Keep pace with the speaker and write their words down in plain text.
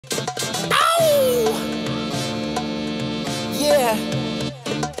Yeah.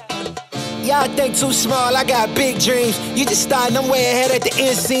 Y'all think too small, I got big dreams. You just starting, I'm way ahead at the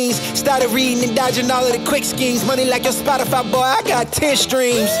end scenes. Started reading and dodging all of the quick schemes. Money like your Spotify, boy, I got 10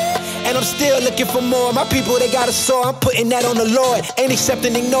 streams. And I'm still looking for more. My people, they got a sore, I'm putting that on the Lord. Ain't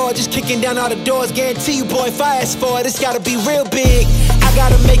accepting, ignore, just kicking down all the doors. Guarantee you, boy, if I ask for it, it's gotta be real big. I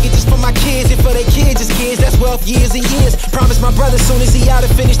gotta make it just for my kids and for their kids' kids. That's wealth years and years. Promise my brother soon as he out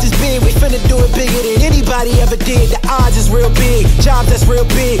and finish this bid, we finna do it bigger than anybody ever did. The odds is real big, jobs that's real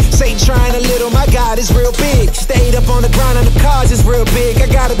big. Satan trying a little, my God is real big. Stayed up on the grind on the cars is real big.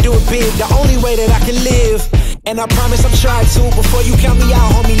 I gotta do it big, the only way that I can live. And I promise I'm trying to. Before you count me out,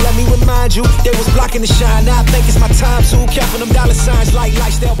 homie, let me remind you, they was blocking the shine. Now I think it's my time to. Counting them dollar signs like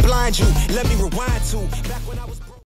lights, they'll blind you. Let me rewind to back when I was